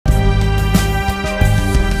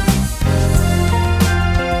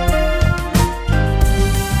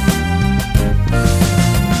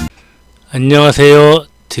안녕하세요.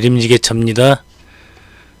 드림지게차입니다.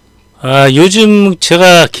 요즘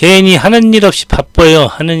제가 괜히 하는 일 없이 바빠요.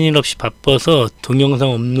 하는 일 없이 바빠서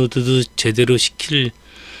동영상 업로드도 제대로 시킬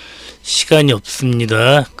시간이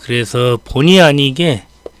없습니다. 그래서 본의 아니게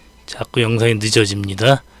자꾸 영상이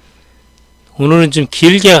늦어집니다. 오늘은 좀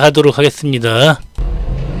길게 가도록 하겠습니다.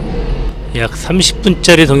 약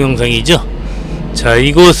 30분짜리 동영상이죠. 자,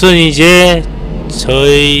 이곳은 이제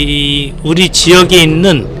우리 지역에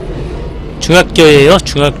있는 중학교에요.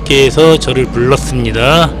 중학교에서 저를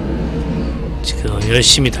불렀습니다. 지금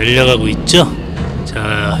열심히 달려가고 있죠.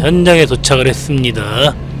 자, 현장에 도착을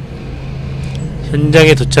했습니다.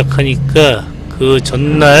 현장에 도착하니까 그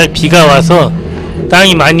전날 비가 와서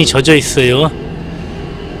땅이 많이 젖어 있어요.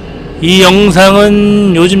 이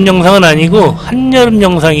영상은 요즘 영상은 아니고 한여름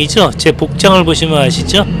영상이죠. 제 복장을 보시면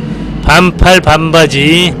아시죠? 반팔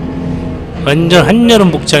반바지, 완전 한여름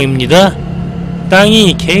복장입니다.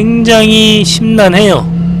 땅이 굉장히 심란해요.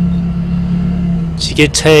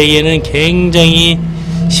 지게차에게는 굉장히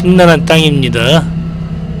심란한 땅입니다.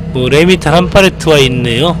 뭐 레미탄 한 팔레트와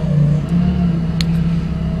있네요.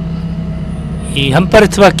 이 한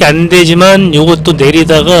팔레트밖에 안 되지만 요것도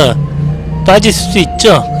내리다가 빠질 수도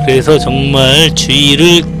있죠. 그래서 정말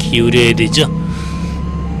주의를 기울여야 되죠.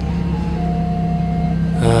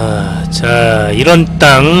 자, 이런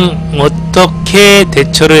땅 어떻게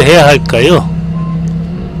대처를 해야 할까요?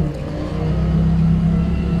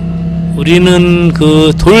 우리는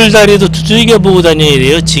그 돌다리도 두들겨 보고 다녀야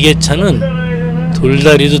돼요. 지게차는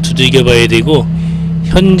돌다리도 두들겨 봐야 되고,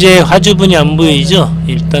 현재 화주분이 안 보이죠?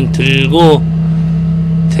 일단 들고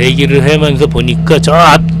대기를 하면서 보니까 저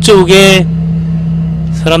앞쪽에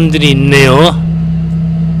사람들이 있네요.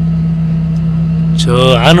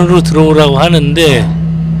 저 안으로 들어오라고 하는데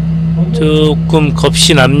조금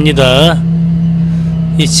겁이 납니다.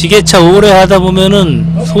 이 지게차 오래 하다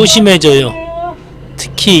보면은 소심해져요.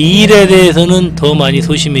 특히 이 일에 대해서는 더 많이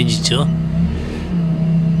소심해지죠.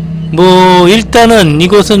 뭐 일단은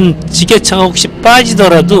이곳은 지게차가 혹시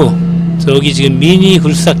빠지더라도 저기 지금 미니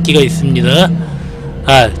굴삭기가 있습니다.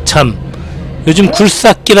 참, 요즘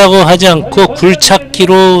굴삭기라고 하지 않고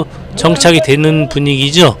굴착기로 정착이 되는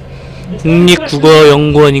분위기죠.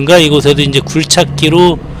 국립국어연구원인가 이곳에도 이제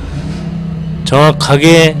굴착기로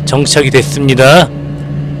정확하게 정착이 됐습니다.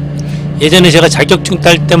 예전에 제가 자격증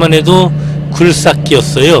딸 때만 해도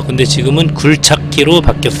굴삭기였어요. 근데 지금은 굴착기로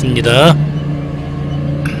바뀌었습니다.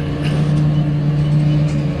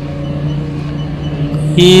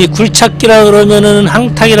 이 굴착기라 그러면은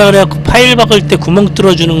항탁이라 그래갖고 파일 박을 때 구멍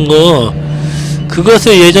뚫어주는 거,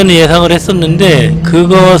 그것을 예전에 예상을 했었는데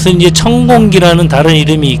그것은 이제 천공기라는 다른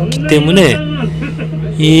이름이 있기 때문에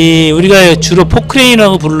우리가 주로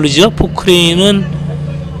포크레인이라고 부르죠. 포크레인은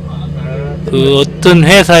그 어떤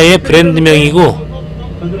회사의 브랜드명이고,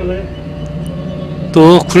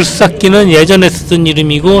 또 굴삭기는 예전에 쓰던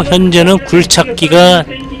이름이고 현재는 굴착기가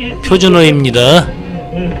표준어입니다.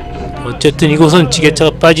 어쨌든 이곳은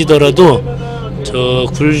지게차가 빠지더라도 저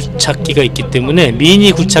굴착기가 있기 때문에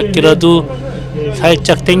미니 굴착기라도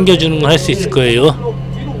살짝 당겨주는 거 할 수 있을 거예요.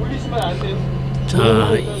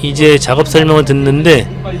 자, 이제 작업 설명을 듣는데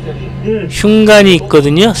흉관이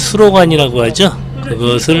있거든요. 수로관이라고 하죠.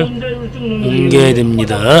 그것을 옮겨야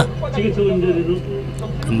됩니다.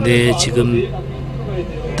 근데 지금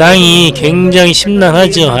땅이 굉장히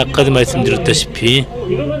심란하죠. 아까도 말씀드렸다시피.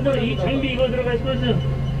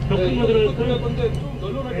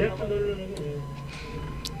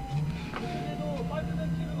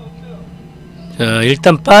 자,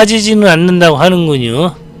 일단 빠지지는 않는다고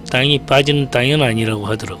하는군요. 땅이 빠지는 땅은 아니라고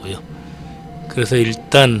하더라고요. 그래서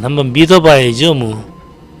일단 한번 믿어봐야죠. 뭐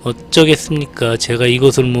어쩌겠습니까? 제가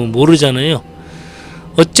이것을 뭐 모르잖아요.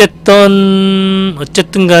 어쨌든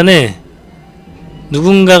간에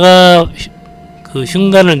누군가가 그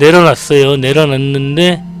흉관을 내려놨어요.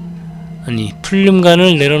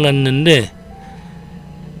 풀림관을 내려놨는데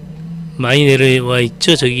많이 내려와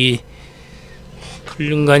있죠. 저기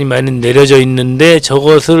풀림관이 많이 내려져 있는데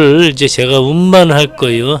저것을 이제 제가 운반을 할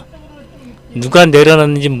거예요. 누가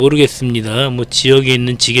내려놨는지 모르겠습니다. 뭐 지역에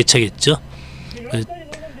있는 지게차겠죠.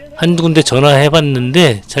 한두 군데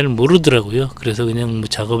전화해봤는데 잘 모르더라고요. 그래서 그냥 뭐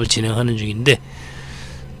작업을 진행하는 중인데,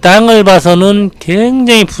 땅을 봐서는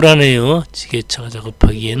굉장히 불안해요. 지게차가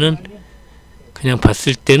작업하기에는 그냥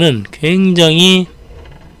봤을 때는 굉장히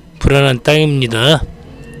불안한 땅입니다.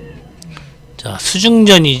 자,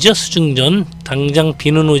 수중전이죠. 수중전. 당장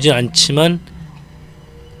비는 오지 않지만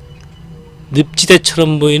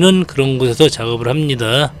늪지대처럼 보이는 그런 곳에서 작업을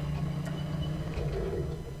합니다.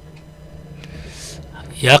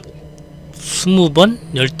 약 20번?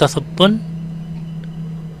 15번?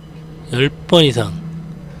 10번 이상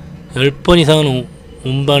 10번 이상은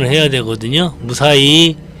운반을 해야 되거든요.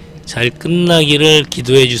 무사히 잘 끝나기를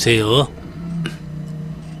기도해 주세요.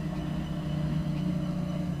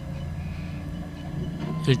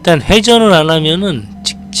 일단 회전을 안 하면은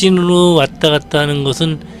직진으로 왔다 갔다 하는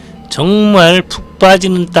것은 정말 푹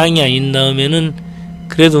빠지는 땅이 아닌 다음에는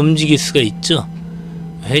그래도 움직일 수가 있죠.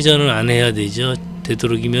 회전을 안 해야 되죠.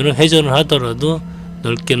 되도록이면 회전을 하더라도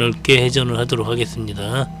넓게 회전을 하도록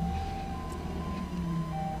하겠습니다.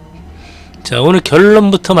 자, 오늘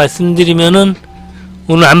결론부터 말씀드리면은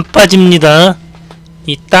오늘 안 빠집니다.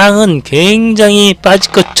 이 땅은 굉장히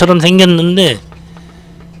빠질 것처럼 생겼는데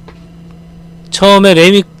처음에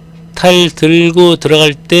레미탈 들고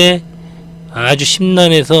들어갈 때 아주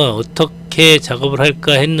심란해서 어떻게 작업을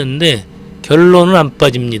할까 했는데 결론은 안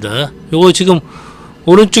빠집니다. 요거 지금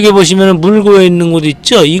오른쪽에 보시면 물 고여 있는 곳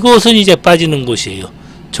있죠? 이곳은 이제 빠지는 곳이에요.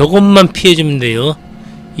 저곳만 피해주면 돼요.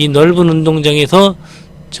 이 넓은 운동장에서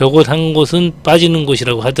저곳 한 곳은 빠지는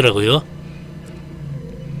곳이라고 하더라고요.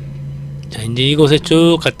 자, 이제 이곳에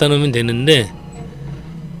쭉 갖다 놓으면 되는데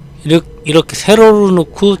이렇게 세로로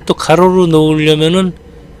놓고 또 가로로 놓으려면은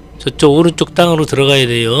저쪽 오른쪽 땅으로 들어가야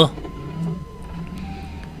돼요.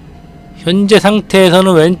 현재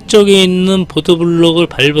상태에서는 왼쪽에 있는 보도블록을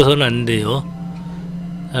밟아서는 안 돼요.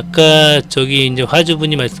 아까 저기 이제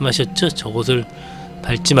화주분이 말씀하셨죠? 저곳을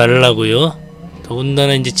밟지 말라고요.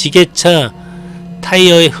 더군다나 이제 지게차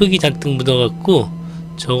타이어에 흙이 잔뜩 묻어갖고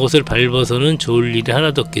저곳을 밟아서는 좋을 일이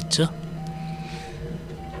하나도 없겠죠.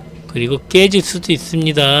 그리고 깨질 수도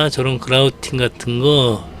있습니다. 저런 그라우팅 같은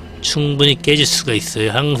거 충분히 깨질 수가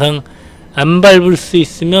있어요. 항상 안 밟을 수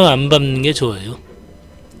있으면 안 밟는 게 좋아요.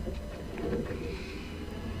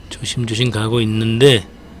 조심조심 가고 있는데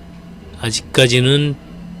아직까지는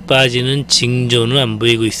빠지는 징조는 안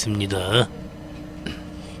보이고 있습니다.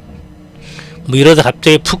 뭐 이러다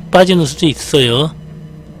갑자기 푹 빠지는 수도 있어요.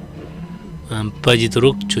 안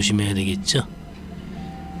빠지도록 조심해야 되겠죠.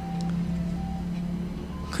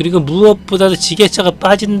 그리고 무엇보다도 지게차가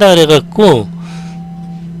빠진다 그래갖고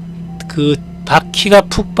그 바퀴가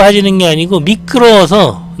푹 빠지는 게 아니고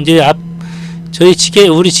미끄러워서 이제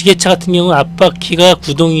우리 지게차 같은 경우 앞바퀴가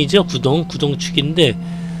구동이죠. 구동축인데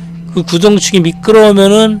그 구동축이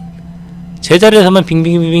미끄러우면은 제자리에서만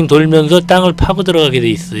빙빙빙 돌면서 땅을 파고 들어가게 돼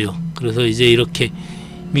있어요. 그래서 이제 이렇게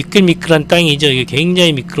미끌미끌한 땅이죠. 이게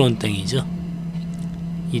굉장히 미끄러운 땅이죠.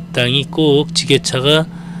 이 땅이 꼭 지게차가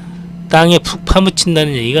땅에 푹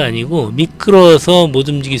파묻힌다는 얘기가 아니고 미끄러워서 못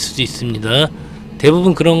움직일 수도 있습니다.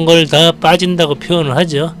 대부분 그런 걸 다 빠진다고 표현을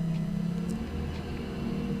하죠.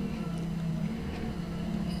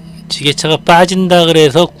 지게차가 빠진다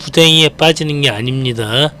그래서 구덩이에 빠지는 게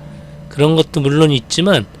아닙니다. 그런 것도 물론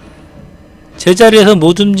있지만 제자리에서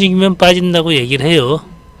못 움직이면 빠진다고 얘기를 해요.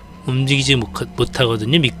 움직이지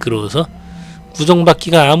못하거든요. 미끄러워서.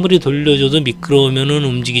 구동바퀴가 아무리 돌려줘도 미끄러우면은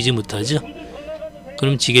움직이지 못하죠.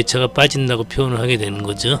 그럼 지게차가 빠진다고 표현을 하게 되는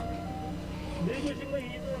거죠.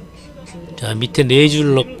 자, 밑에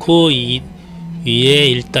 4줄 넣고 이 위에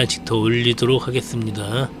 1단씩 더 올리도록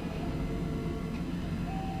하겠습니다.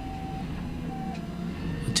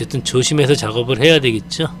 어쨌든 조심해서 작업을 해야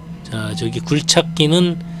되겠죠. 자, 저기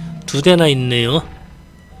굴착기는 2대나 있네요.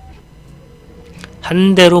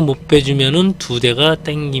 한 대로 못 빼주면은 2대가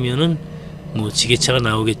땡기면은 뭐 지게차가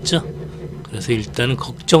나오겠죠. 그래서 일단은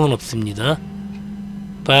걱정은 없습니다.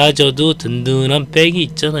 빠져도 든든한 백이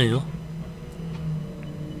있잖아요.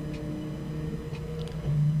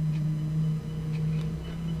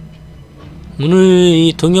 오늘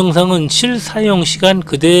이 동영상은 실사용 시간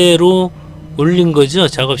그대로 올린 거죠.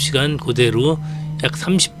 작업 시간 그대로 약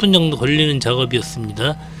 30분 정도 걸리는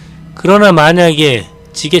작업이었습니다. 그러나 만약에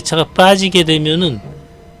지게차가 빠지게 되면은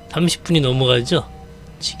 30분이 넘어가죠.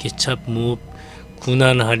 지게차 뭐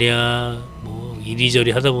군안하랴 뭐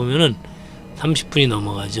이리저리 하다 보면은 30분이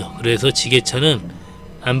넘어가죠. 그래서 지게차는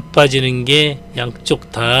안 빠지는 게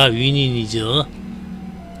양쪽 다 윈윈이죠.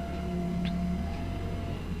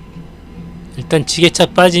 일단 지게차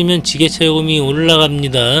빠지면 지게차 요금이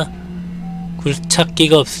올라갑니다.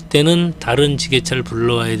 굴착기가 없을 때는 다른 지게차를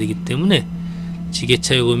불러와야 되기 때문에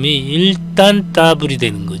지게차 요금이 일단 따블이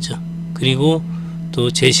되는 거죠. 그리고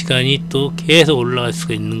또 제 시간이 또 계속 올라갈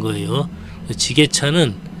수가 있는 거예요.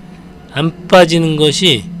 지게차는 안 빠지는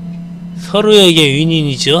것이 서로에게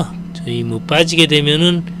윈윈이죠. 저희 뭐 빠지게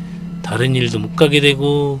되면은 다른 일도 못 가게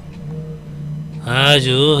되고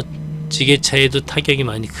아주 지게차에도 타격이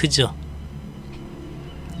많이 크죠.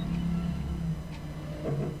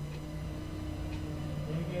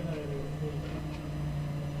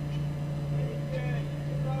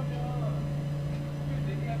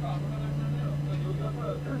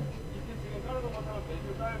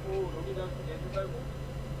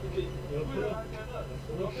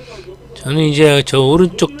 저는 이제 저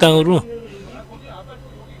오른쪽 땅으로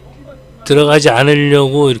들어가지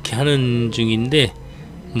않으려고 이렇게 하는 중인데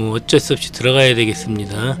뭐 어쩔 수 없이 들어가야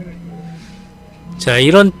되겠습니다. 자,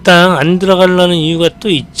 이런 땅 안 들어가려는 이유가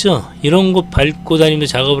또 있죠. 이런 곳 밟고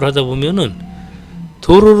다니면서 작업을 하다 보면은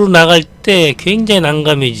도로로 나갈 때 굉장히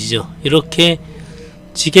난감해지죠. 이렇게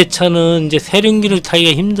지게차는 이제 세륜기를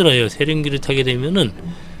타기가 힘들어요. 세륜기를 타게 되면은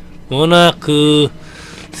워낙 그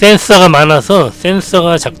센서가 많아서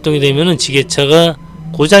센서가 작동이 되면은 지게차가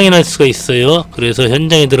고장이 날 수가 있어요. 그래서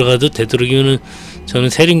현장에 들어가도 되도록이면은 저는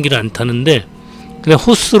세륜기를 안 타는데 그냥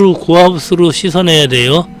호스로, 고압호스로 씻어내야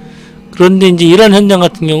돼요. 그런데 이제 이런 현장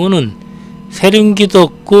같은 경우는 세륜기도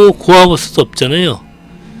없고 고압호스도 없잖아요.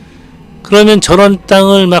 그러면 저런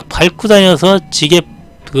땅을 막 밟고 다녀서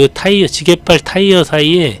지게발 타이어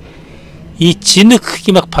사이에 이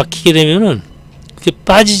진흙흙이 막 박히게 되면은 그게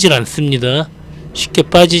빠지질 않습니다. 쉽게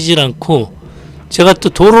빠지질 않고, 제가 또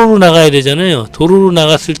도로로 나가야 되잖아요. 도로로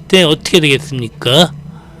나갔을 때 어떻게 되겠습니까?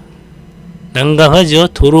 난감하죠.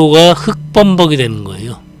 도로가 흙범벅이 되는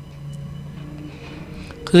거예요.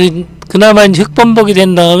 그나마 이제 흙범벅이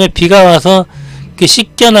된 다음에 비가 와서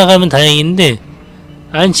씻겨 나가면 다행인데,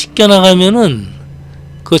 안 씻겨 나가면은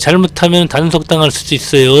그거 잘못하면 단속당할 수도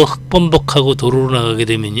있어요. 흙범벅하고 도로로 나가게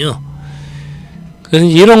되면요. 그래서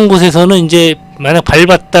이런 곳에서는 이제 만약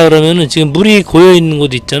밟았다 그러면은 지금 물이 고여 있는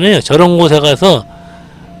곳 있잖아요. 저런 곳에 가서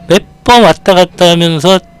몇 번 왔다 갔다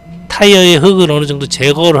하면서 타이어의 흙을 어느 정도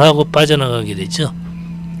제거를 하고 빠져나가게 되죠.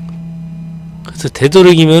 그래서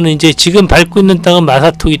되도록이면 이제 지금 밟고 있는 땅은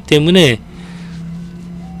마사토기 때문에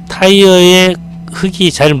타이어에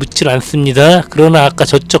흙이 잘 묻질 않습니다. 그러나 아까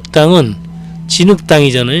저쪽 땅은 진흙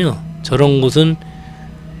땅이잖아요. 저런 곳은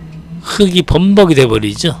흙이 범벅이 돼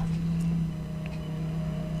버리죠.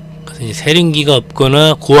 그래서 이제 세륜기가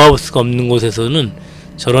없거나 고압호스가 없는 곳에서는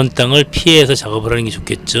저런 땅을 피해서 작업을 하는 게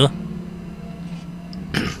좋겠죠.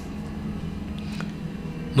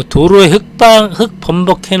 뭐 도로에 흙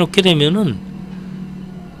범벅해 놓게 되면은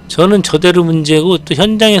저는 저대로 문제고, 또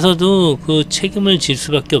현장에서도 그 책임을 질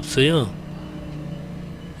수밖에 없어요.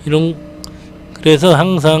 그래서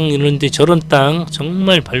항상 이런데 저런 땅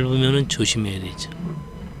정말 밟으면은 조심해야 되죠.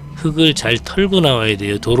 흙을 잘 털고 나와야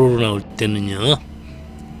돼요. 도로로 나올 때는요.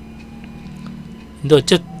 근데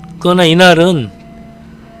어쨌거나 이날은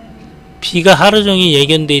비가 하루 종일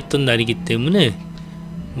예견돼 있던 날이기 때문에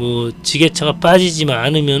뭐 지게차가 빠지지만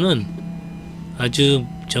않으면은 아주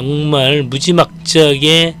정말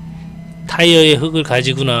무지막지하게 타이어에 흙을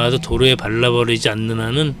가지고 나와서 도로에 발라버리지 않는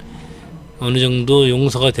한은 어느 정도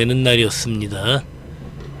용서가 되는 날이었습니다.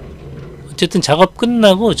 어쨌든 작업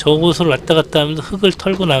끝나고 저곳을 왔다 갔다 하면서 흙을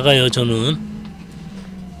털고 나가요. 저는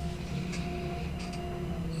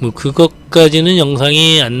뭐 그것까지는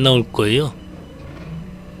영상이 안 나올 거예요.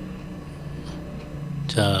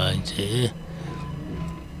 자, 이제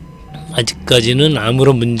아직까지는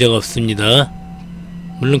아무런 문제가 없습니다.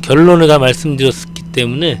 물론 결론을 다 말씀드렸기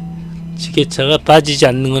때문에 지게차가 빠지지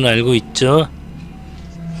않는 건 알고 있죠.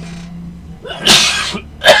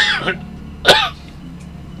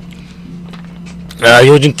 아,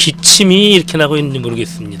 요즘 기침이 이렇게 나고 있는지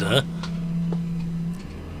모르겠습니다.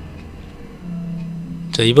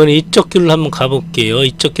 자, 이번에 이쪽 길로 한번 가볼게요.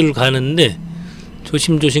 이쪽 길로 가는데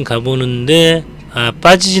조심조심 가보는데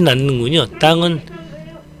빠지진 않는군요. 땅은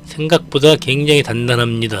생각보다 굉장히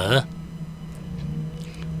단단합니다.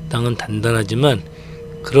 땅은 단단하지만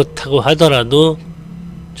그렇다고 하더라도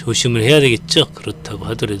조심을 해야 되겠죠. 그렇다고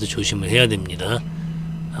하더라도 조심을 해야 됩니다.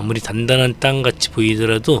 아무리 단단한 땅같이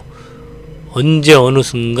보이더라도 언제 어느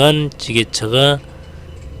순간 지게차가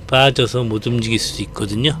빠져서 못 움직일 수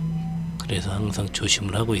있거든요. 그래서 항상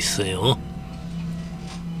조심을 하고 있어요.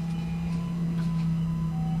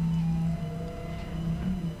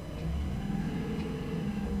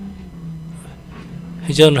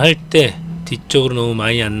 회전할 때 뒤쪽으로 너무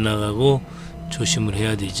많이 안 나가고 조심을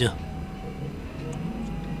해야 되죠.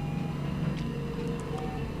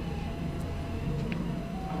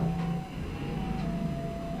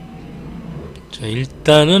 자,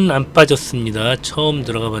 일단은 안 빠졌습니다. 처음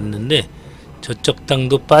들어가 봤는데 저쪽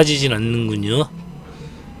땅도 빠지진 않는군요.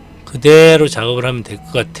 그대로 작업을 하면 될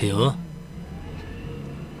것 같아요.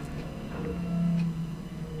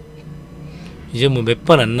 이제 뭐 몇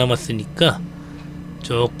번 안 남았으니까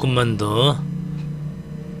조금만 더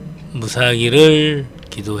무사하기를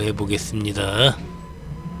기도해 보겠습니다.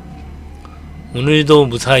 오늘도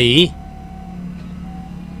무사히.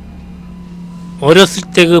 어렸을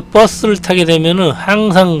때 그 버스를 타게 되면은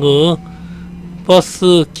항상 그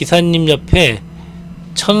버스 기사님 옆에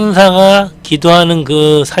천사가 기도하는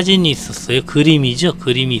그 사진이 있었어요. 그림이죠.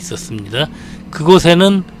 그림이 있었습니다.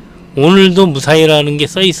 그곳에는 오늘도 무사히라는 게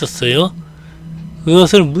써 있었어요.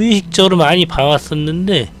 그것을 무의식적으로 많이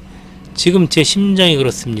봐왔었는데 지금 제 심장이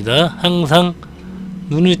그렇습니다. 항상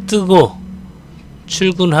눈을 뜨고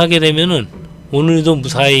출근하게 되면은 오늘도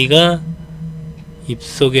무사히가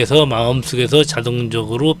입속에서 마음속에서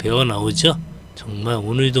자동적으로 배어 나오죠. 정말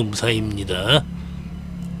오늘도 무사히입니다.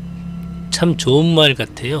 참 좋은 말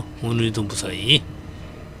같아요. 오늘도 무사히.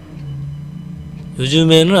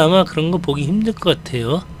 요즘에는 아마 그런 거 보기 힘들 것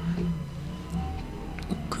같아요.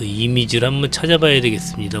 그 이미지를 한번 찾아봐야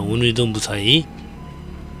되겠습니다. 오늘도 무사히.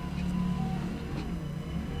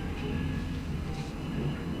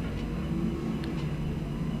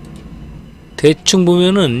 대충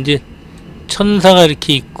보면은 이제 천사가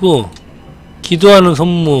이렇게 있고 기도하는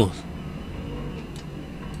손무,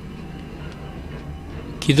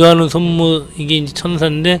 기도하는 손무, 이게 이제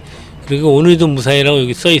천사인데, 그리고 오늘도 무사히라고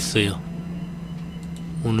여기 써 있어요.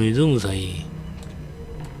 오늘도 무사히.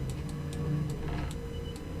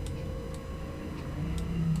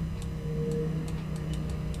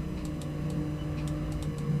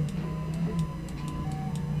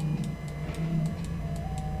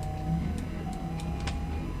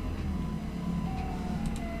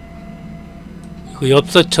 그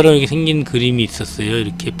엽서처럼 이렇게 생긴 그림이 있었어요.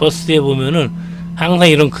 이렇게 버스에 보면은 항상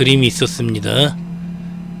이런 그림이 있었습니다.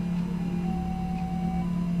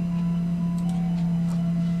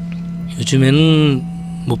 요즘에는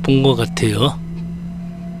못 본 것 같아요.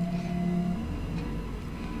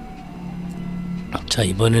 자,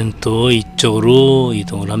 이번엔 또 이쪽으로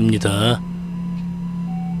이동을 합니다.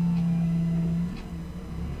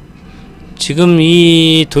 지금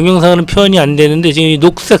이 동영상은 표현이 안 되는데 지금 이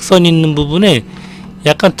녹색 선 있는 부분에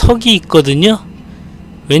약간 턱이 있거든요.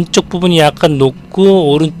 왼쪽 부분이 약간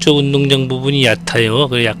높고 오른쪽 운동장 부분이 얕아요.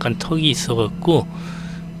 그래 약간 턱이 있어 갖고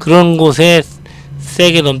그런 곳에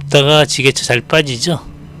세게 넘다가 지게차 잘 빠지죠.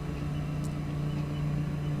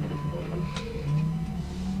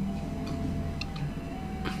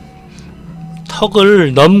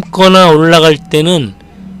 턱을 넘거나 올라갈 때는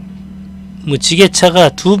뭐 지게차가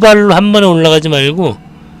두 발로 한 번에 올라가지 말고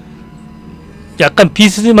약간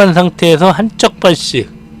비스듬한 상태에서 한쪽 발씩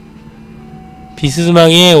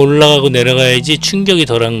비스듬하게 올라가고 내려가야지 충격이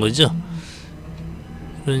덜한 거죠.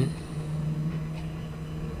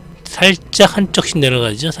 살짝 한쪽씩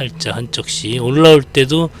내려가죠. 살짝 한쪽씩. 올라올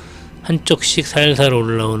때도 한쪽씩 살살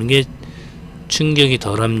올라오는 게 충격이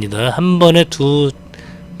덜합니다. 한 번에 두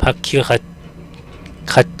바퀴가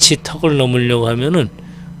같이 턱을 넘으려고 하면은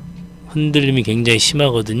흔들림이 굉장히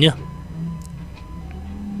심하거든요.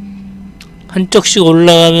 한쪽씩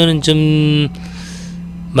올라가면은 좀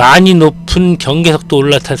많이 높은 경계석도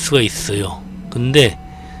올라탈 수가 있어요. 근데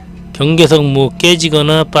경계석 뭐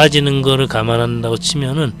깨지거나 빠지는 거를 감안한다고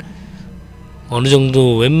치면은 어느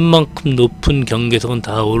정도 웬만큼 높은 경계석은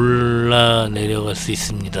다 올라 내려갈 수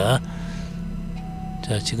있습니다.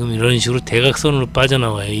 자, 지금 이런 식으로 대각선으로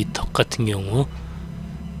빠져나와요. 이 턱 같은 경우.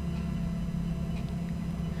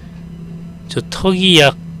 저 턱이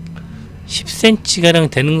약 10cm가량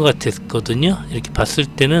되는 것 같았거든요. 이렇게 봤을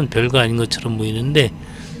때는 별거 아닌 것처럼 보이는데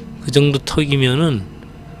그 정도 턱이면은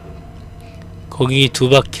거기 두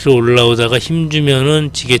바퀴로 올라오다가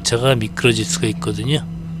힘주면은 지게차가 미끄러질 수가 있거든요.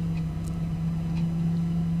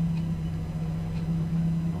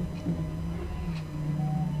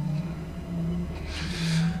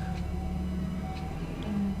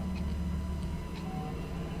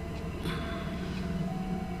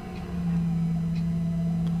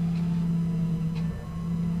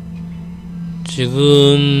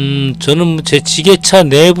 지금 저는 제 지게차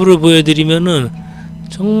내부를 보여드리면은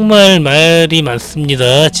정말 말이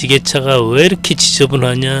많습니다. 지게차가 왜 이렇게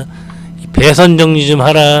지저분하냐, 배선 정리 좀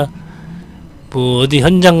하라, 뭐 어디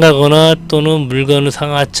현장 가거나 또는 물건을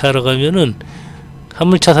상하차하러 가면은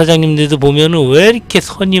화물차 사장님들도 보면은 왜 이렇게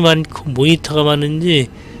선이 많고 모니터가 많은지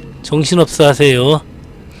정신없어 하세요.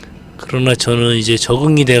 그러나 저는 이제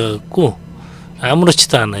적응이 돼 갖고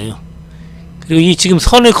아무렇지도 않아요. 그리고 이 지금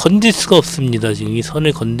선을 건들 수가 없습니다. 지금 이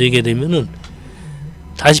선을 건들게 되면은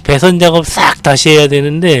다시 배선 작업 싹 다시 해야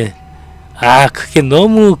되는데, 그게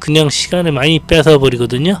너무 그냥 시간을 많이 뺏어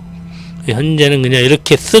버리거든요. 현재는 그냥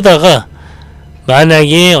이렇게 쓰다가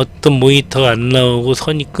만약에 어떤 모니터가 안 나오고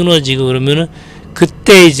선이 끊어지고 그러면은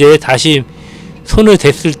그때 이제 다시 손을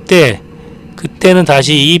댔을 때 그때는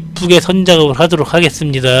다시 이쁘게 선 작업을 하도록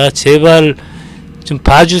하겠습니다. 제발 좀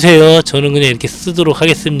봐주세요. 저는 그냥 이렇게 쓰도록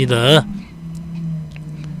하겠습니다.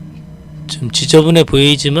 좀 지저분해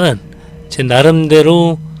보이지만 제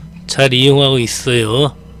나름대로 잘 이용하고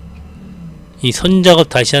있어요. 이 선 작업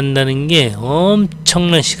다시 한다는 게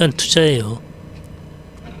엄청난 시간 투자예요.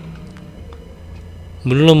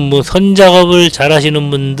 물론 뭐 선 작업을 잘 하시는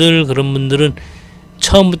분들, 그런 분들은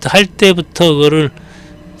처음부터 할 때부터 그거를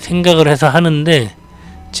생각을 해서 하는데,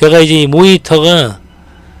 제가 이제 이 모니터와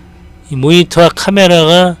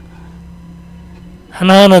카메라가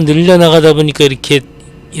하나하나 늘려나가다 보니까 이렇게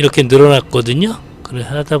늘어났거든요. 그래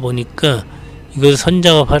하다 보니까 이걸 선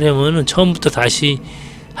작업하려면은 처음부터 다시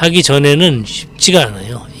하기 전에는 쉽지가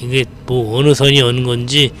않아요. 이게 뭐 어느 선이 어느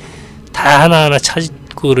건지 다 하나하나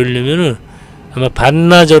찾고 그러려면은 아마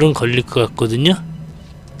반나절은 걸릴 것 같거든요.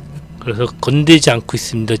 그래서 건들지 않고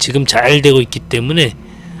있습니다. 지금 잘 되고 있기 때문에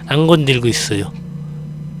안 건들고 있어요.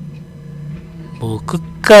 뭐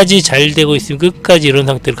끝까지 잘 되고 있으면 끝까지 이런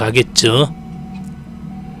상태로 가겠죠.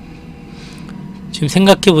 지금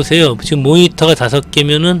생각해 보세요. 지금 모니터가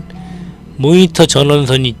 5개면은 모니터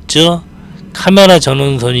전원선이 있죠. 카메라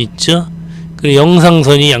전원선이 있죠. 그리고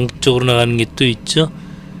영상선이 양쪽으로 나가는 게 또 있죠.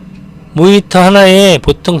 모니터 하나에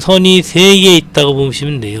보통 선이 3개 있다고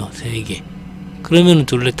보시면 돼요. 3개. 그러면은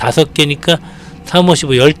둘레 5개니까 3, 5,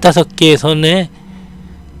 15, 15개의 선에,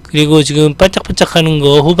 그리고 지금 반짝반짝 하는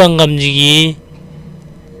거 후방 감지기,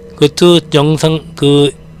 그것도 영상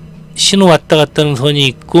신호 왔다 갔다 하는 선이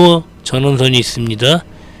있고 전원선이 있습니다.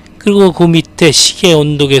 그리고 그 밑에 시계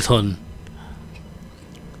온도계 선,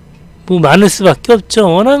 뭐 많을 수밖에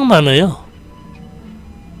없죠. 워낙 많아요.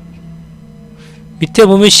 밑에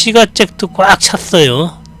보면 시가잭도 꽉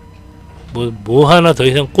찼어요. 뭐 하나 더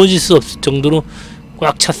이상 꽂을 수 없을 정도로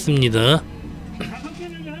꽉 찼습니다.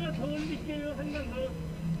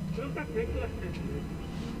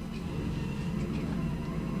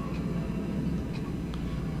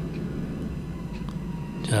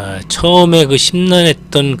 자, 처음에 그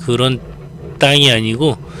심란했던 그런 땅이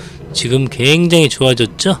아니고 지금 굉장히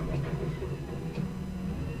좋아졌죠?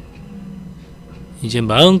 이제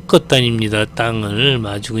마음껏 다닙니다. 땅을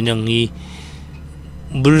아주 그냥 이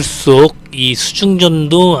물속 이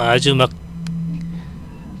수중전도 아주 막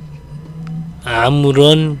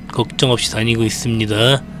아무런 걱정 없이 다니고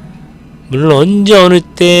있습니다. 물론 언제 어느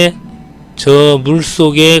때 저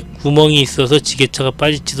물속에 구멍이 있어서 지게차가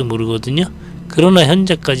빠질지도 모르거든요. 그러나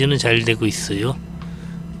현재까지는 잘 되고 있어요.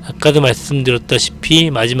 아까도 말씀드렸다시피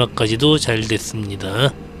마지막까지도 잘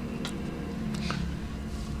됐습니다.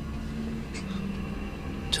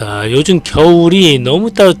 자, 요즘 겨울이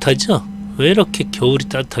너무 따뜻하죠? 왜 이렇게 겨울이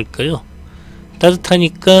따뜻할까요?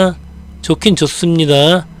 따뜻하니까 좋긴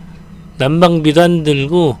좋습니다. 난방비도 안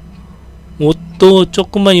들고 옷도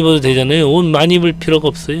조금만 입어도 되잖아요. 옷 많이 입을 필요가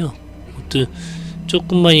없어요. 옷도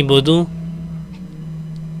조금만 입어도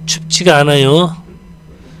춥지가 않아요.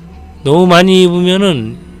 너무 많이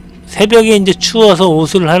입으면은 새벽에 이제 추워서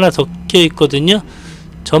옷을 하나 더 껴있거든요.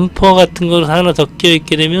 점퍼 같은 걸 하나 더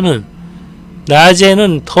껴있게 되면은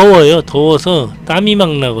낮에는 더워요. 더워서 땀이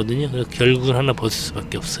막 나거든요. 그래서 결국은 하나 벗을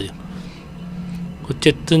수밖에 없어요.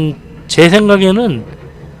 어쨌든 제 생각에는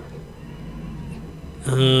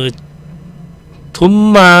돈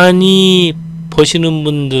많이 버시는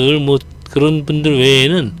분들, 뭐 그런 분들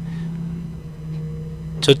외에는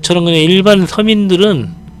저처럼 그냥 일반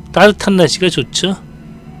서민들은 따뜻한 날씨가 좋죠.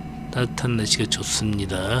 따뜻한 날씨가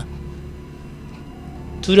좋습니다.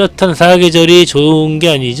 뚜렷한 사계절이 좋은 게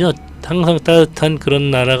아니죠. 항상 따뜻한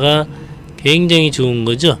그런 나라가 굉장히 좋은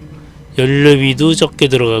거죠. 연료비도 적게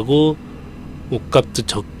들어가고 옷값도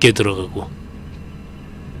적게 들어가고,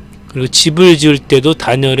 그리고 집을 지을 때도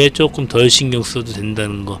단열에 조금 덜 신경 써도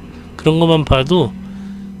된다는 거, 그런 것만 봐도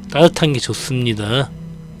따뜻한 게 좋습니다.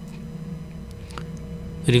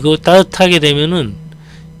 그리고 따뜻하게 되면은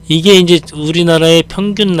이게 이제 우리나라의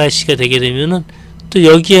평균 날씨가 되게 되면은 또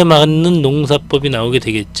여기에 맞는 농사법이 나오게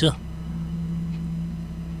되겠죠.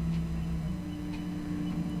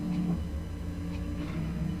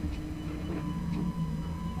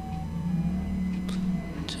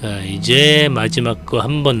 자, 이제 마지막 거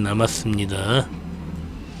한 번 남았습니다.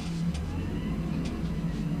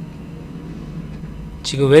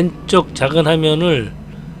 지금 왼쪽 작은 화면을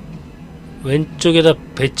왼쪽에다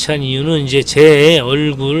배치한 이유는 이제 제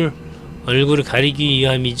얼굴을 가리기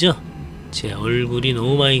위함이죠. 제 얼굴이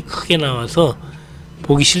너무 많이 크게 나와서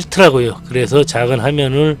보기 싫더라고요. 그래서 작은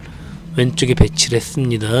화면을 왼쪽에 배치를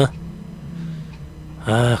했습니다.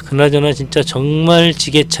 아, 그나저나 진짜 정말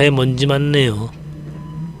지게차에 먼지 많네요.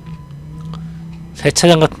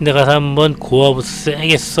 세차장 같은 데 가서 한번 고압으로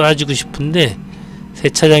세게 쏴주고 싶은데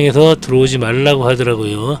세차장에서 들어오지 말라고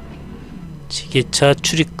하더라고요. 지게차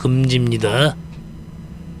출입 금지입니다.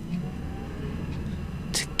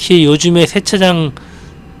 특히 요즘에 세차장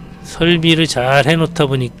설비를 잘 해놓다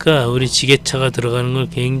보니까 우리 지게차가 들어가는 걸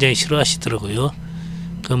굉장히 싫어하시더라고요.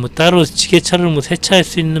 그러니까 뭐 따로 지게차를 뭐 세차할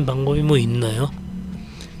수 있는 방법이 뭐 있나요?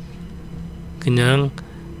 그냥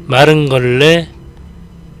마른 걸레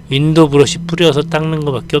윈도우 브러쉬 뿌려서 닦는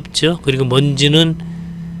것밖에 없죠. 그리고 먼지는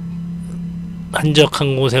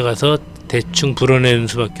한적한 곳에 가서 대충 불어내는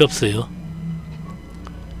수밖에 없어요.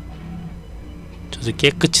 저도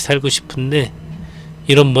깨끗이 살고 싶은데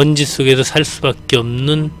이런 먼지 속에서 살 수밖에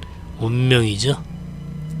없는 운명이죠.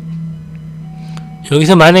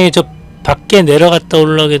 여기서 만약에 저 밖에 내려갔다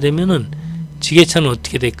올라가게 되면은 지게차는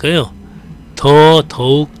어떻게 될까요?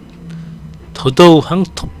 더더욱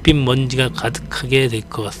황토빛 먼지가 가득하게 될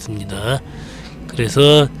것 같습니다.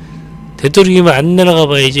 그래서 되도록이면 안 내려가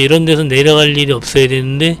봐야지. 이런 데서 내려갈 일이 없어야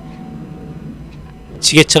되는데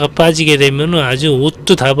지게차가 빠지게 되면은 아주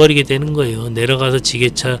옷도 다 버리게 되는 거예요. 내려가서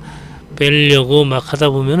지게차 빼려고 막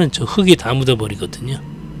하다 보면은 저 흙이 다 묻어 버리거든요.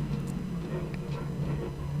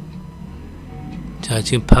 자,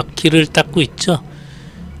 지금 바퀴를 닦고 있죠.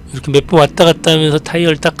 이렇게 몇 번 왔다 갔다 하면서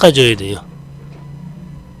타이어를 닦아줘야 돼요.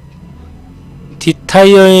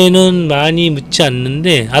 뒷타이어에는 많이 묻지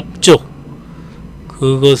않는데 앞쪽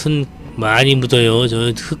그것은 많이 묻어요.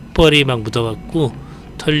 저 흙벌이 막 묻어갖고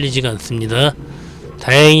털리지가 않습니다.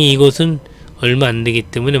 다행히 이곳은 얼마 안되기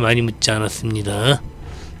때문에 많이 묻지 않았습니다.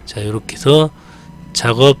 자, 요렇게 해서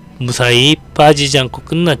작업 무사히 빠지지 않고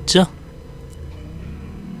끝났죠.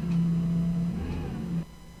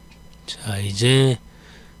 자, 이제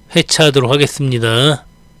회차하도록 하겠습니다.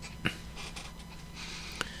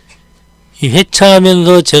 이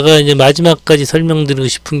회차하면서 제가 이제 마지막까지 설명드리고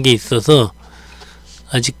싶은 게 있어서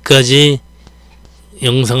아직까지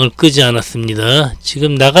영상을 끄지 않았습니다.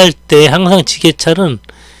 지금 나갈 때 항상 지게차는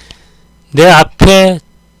내 앞에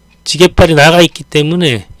지게발이 나가 있기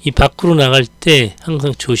때문에 이 밖으로 나갈 때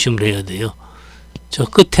항상 조심을 해야 돼요. 저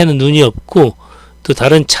끝에는 눈이 없고 또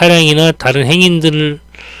다른 차량이나 다른 행인들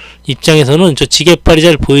입장에서는 저 지게발이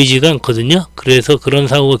잘 보이지가 않거든요. 그래서 그런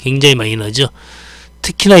사고가 굉장히 많이 나죠.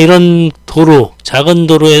 특히나 이런 도로, 작은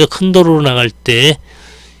도로에서 큰 도로로 나갈 때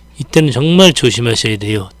이때는 정말 조심하셔야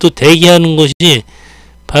돼요. 또 대기하는 곳이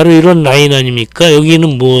바로 이런 라인 아닙니까?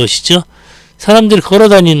 여기는 무엇이죠? 사람들이 걸어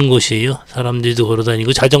다니는 곳이에요. 사람들도 걸어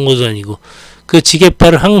다니고 자전거도 다니고 그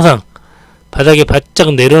지게발을 항상 바닥에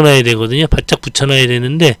바짝 내려놔야 되거든요. 바짝 붙여놔야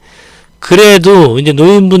되는데 그래도 이제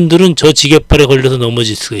노인분들은 저 지게발에 걸려서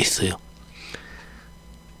넘어질 수가 있어요.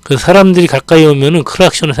 그 사람들이 가까이 오면은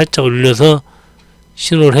크락션을 살짝 올려서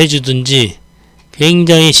신호를 해주든지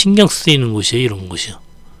굉장히 신경 쓰이는 곳이에요. 이런 곳이요.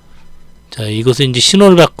 자, 이것은 이제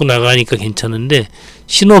신호를 받고 나가니까 괜찮은데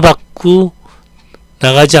신호 받고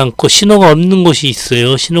나가지 않고 신호가 없는 곳이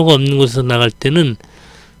있어요. 신호가 없는 곳에서 나갈 때는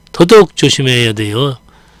더더욱 조심해야 돼요.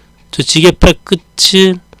 저 지게발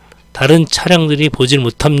끝을 다른 차량들이 보질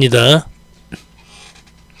못합니다.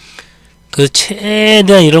 그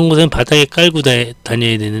최대한 이런 곳은 바닥에 깔고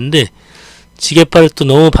다녀야 되는데 지게발을 또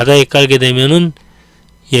너무 바닥에 깔게 되면은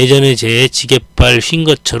예전에 제 지게발 휜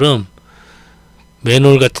것처럼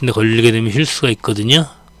맨홀 같은 데 걸리게 되면 휠 수가 있거든요.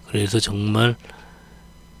 그래서 정말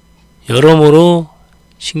여러모로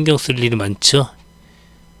신경 쓸 일이 많죠.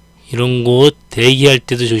 이런 곳 대기할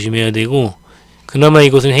때도 조심해야 되고 그나마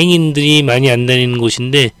이곳은 행인들이 많이 안 다니는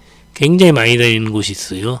곳인데 굉장히 많이 다니는 곳이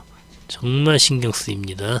있어요. 정말 신경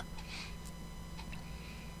쓰입니다.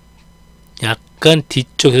 약간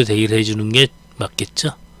뒤쪽에서 대기를 해주는 게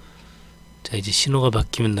맞겠죠. 자, 이제 신호가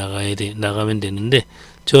바뀌면 나가면 되는데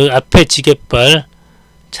저 앞에 지게발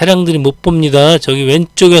차량들이 못 봅니다. 저기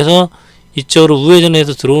왼쪽에서 이쪽으로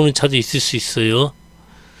우회전해서 들어오는 차도 있을 수 있어요.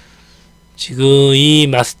 지금 이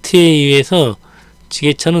마스트에 의해서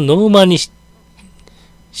지게차는 너무 많이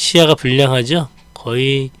시야가 불량하죠.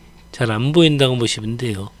 거의 잘 안 보인다고 보시면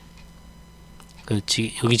돼요.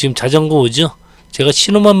 여기 지금 자전거 오죠. 제가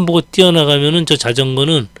신호만 보고 뛰어나가면은 저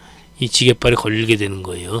자전거는 이 지게발에 걸리게 되는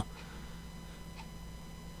거예요.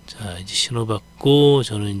 자, 이제 신호 받고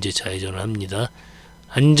저는 이제 좌회전을 합니다.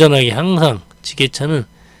 안전하게 항상 지게차는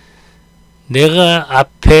내가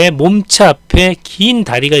앞에 몸체 앞에 긴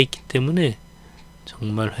다리가 있기 때문에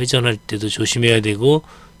정말 회전할 때도 조심해야 되고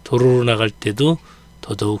도로로 나갈 때도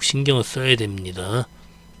더더욱 신경을 써야 됩니다.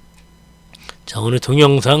 자, 오늘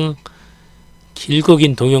동영상 길고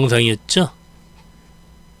긴 동영상이었죠.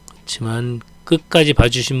 그렇지만 끝까지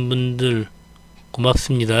봐주신 분들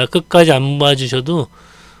고맙습니다. 끝까지 안 봐주셔도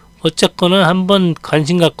어쨌거나 한번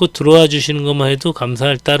관심 갖고 들어와 주시는 것만 해도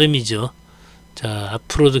감사할 따름이죠. 자,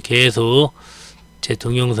 앞으로도 계속 제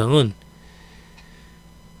동영상은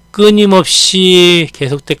끊임없이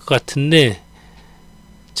계속될 것 같은데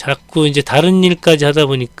자꾸 이제 다른 일까지 하다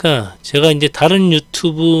보니까 제가 이제 다른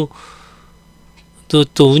유튜브도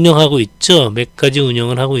또 운영하고 있죠. 몇 가지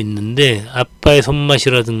운영을 하고 있는데 아빠의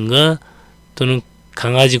손맛이라든가 또는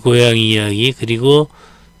강아지 고양이 이야기 그리고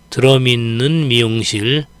드럼 있는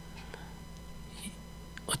미용실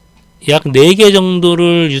약 4개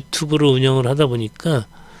정도를 유튜브를 운영을 하다 보니까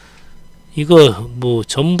이거 뭐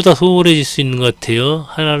전부 다 소홀해질 수 있는 것 같아요.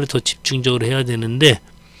 하나를 더 집중적으로 해야 되는데,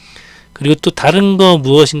 그리고 또 다른 거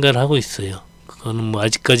무엇인가를 하고 있어요. 그거는 뭐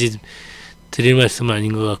아직까지 드릴 말씀은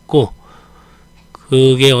아닌 것 같고,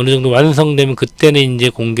 그게 어느 정도 완성되면 그때는 이제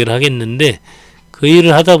공개를 하겠는데, 그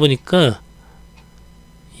일을 하다 보니까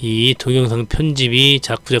이 동영상 편집이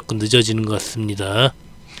자꾸 늦어지는 것 같습니다.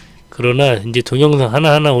 그러나 이제 동영상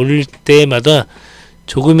하나하나 올릴 때마다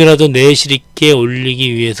조금이라도 내실 있게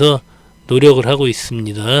올리기 위해서 노력을 하고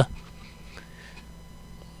있습니다.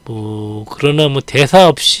 그러나 대사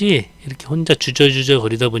없이 이렇게 혼자 주저주저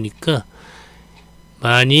거리다 보니까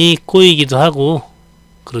많이 꼬이기도 하고,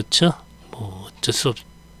 그렇죠? 어쩔 수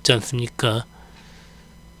없지 않습니까?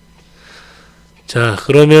 자,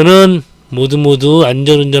 그러면은 모두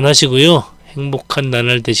안전운전 하시고요. 행복한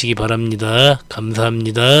나날 되시기 바랍니다.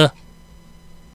 감사합니다.